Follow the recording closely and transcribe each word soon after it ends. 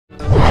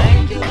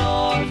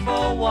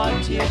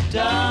you've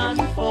done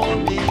for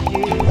me.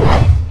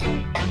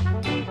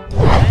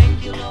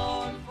 Thank you,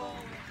 Lord.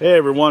 Hey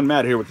everyone,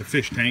 Matt here with the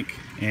fish tank,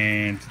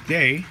 and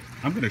today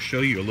I'm going to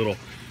show you a little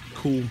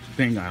cool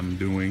thing I'm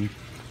doing.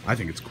 I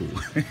think it's cool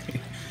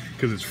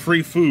because it's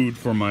free food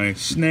for my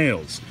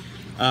snails.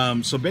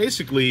 So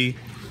basically,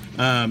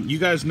 you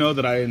guys know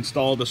that I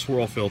installed a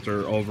swirl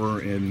filter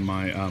over in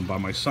my by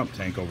my sump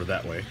tank over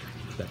that way,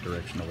 that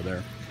direction over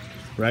there,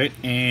 right?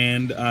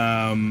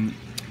 And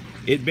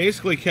it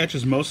basically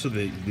catches most of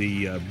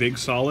the big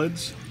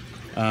solids,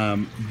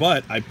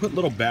 but I put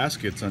little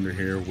baskets under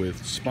here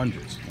with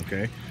sponges.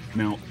 Okay,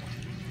 now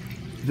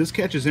this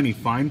catches any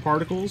fine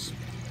particles,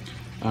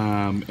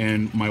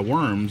 and my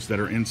worms that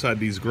are inside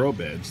these grow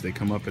beds, they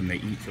come up and they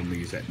eat from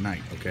these at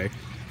night. Okay,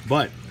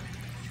 but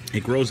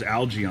it grows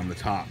algae on the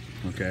top.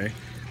 Okay,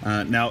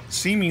 now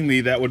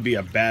seemingly that would be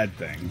a bad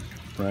thing,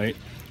 right?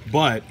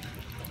 But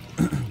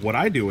what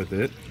I do with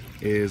it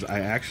is I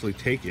actually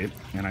take it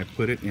and I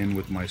put it in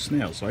with my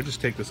snails. So I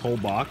just take this whole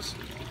box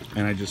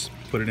and I just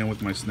put it in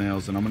with my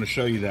snails, and I'm going to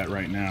show you that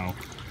right now.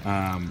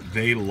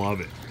 They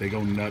love it. They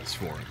go nuts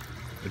for it.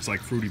 It's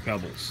like Fruity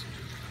Pebbles.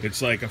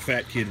 It's like a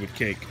fat kid with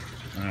cake.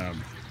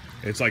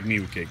 It's like me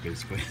with cake,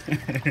 basically.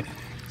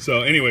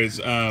 So anyways,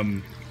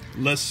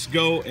 let's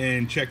go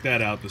and check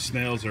that out. The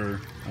snails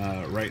are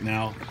right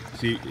now.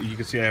 See, you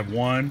can see I have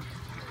 1,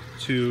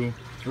 2,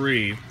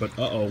 3, but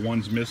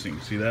one's missing.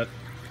 See that?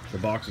 The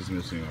box is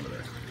missing over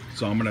there.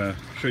 So I'm gonna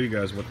show you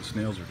guys what the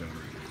snails are doing.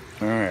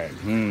 All right.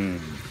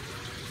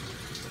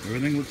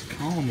 Everything looks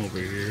calm over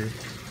here.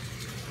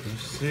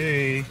 Let's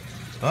see.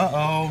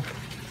 Let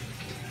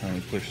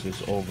me push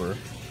this over.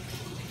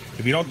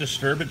 If you don't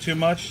disturb it too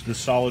much, the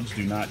solids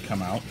do not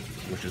come out,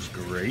 which is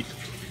great.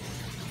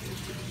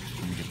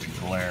 Let me get the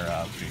glare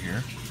out to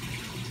here.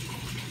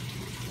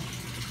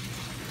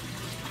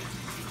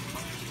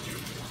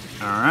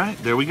 All right,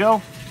 there we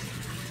go.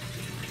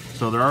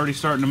 So they're already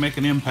starting to make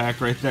an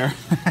impact right there.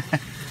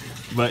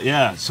 But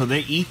yeah, so they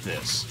eat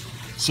this.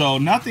 So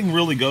nothing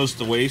really goes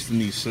to waste in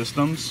these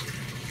systems.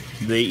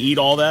 They eat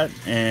all that,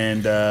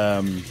 and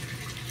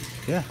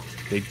yeah,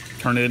 they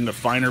turn it into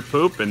finer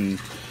poop, and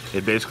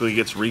it basically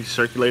gets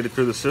recirculated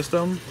through the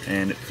system,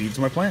 and it feeds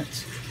my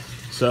plants.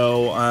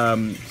 So,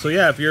 so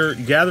yeah, if you're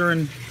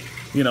gathering,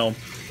 you know,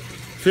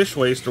 fish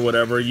waste or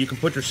whatever, you can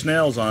put your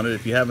snails on it.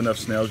 If you have enough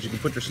snails, you can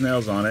put your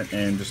snails on it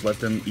and just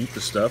let them eat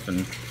the stuff.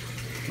 And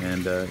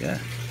yeah,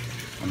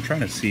 I'm trying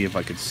to see if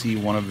I could see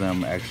one of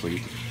them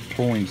actually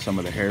pulling some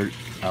of the hair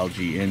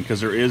algae in,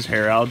 because there is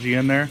hair algae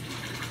in there.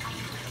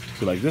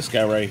 So like this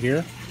guy right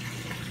here,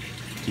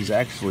 he's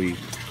actually,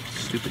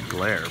 stupid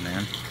glare,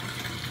 man.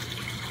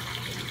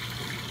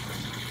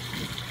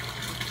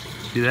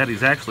 See that?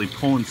 He's actually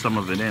pulling some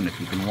of it in. If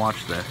you can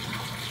watch the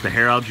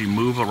hair algae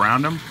move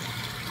around him.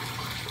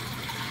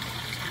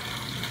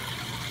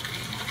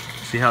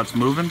 See how it's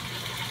moving?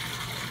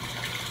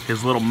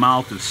 His little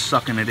mouth is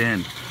sucking it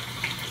in.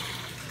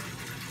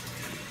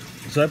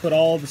 So I put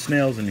all the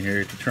snails in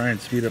here to try and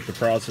speed up the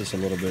process a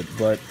little bit,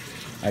 but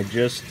I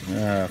just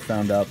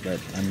found out that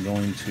I'm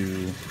going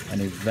to an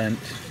event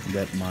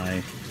that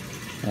my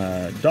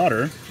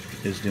daughter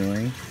is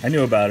doing. I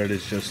knew about it,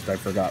 it's just I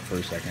forgot for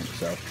a second,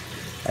 so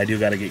I do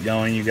got to get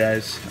going, you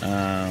guys.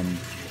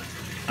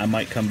 I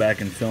might come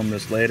back and film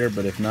this later,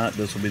 but if not,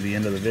 this will be the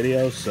end of the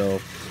video. So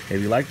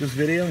if you like this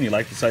video and you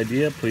like this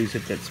idea, please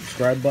hit that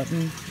subscribe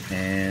button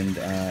and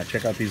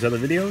check out these other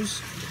videos,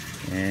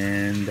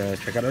 and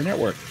check out our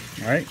network.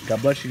 All right,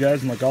 God bless you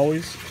guys, and like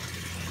always,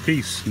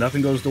 peace.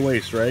 Nothing goes to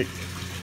waste, right?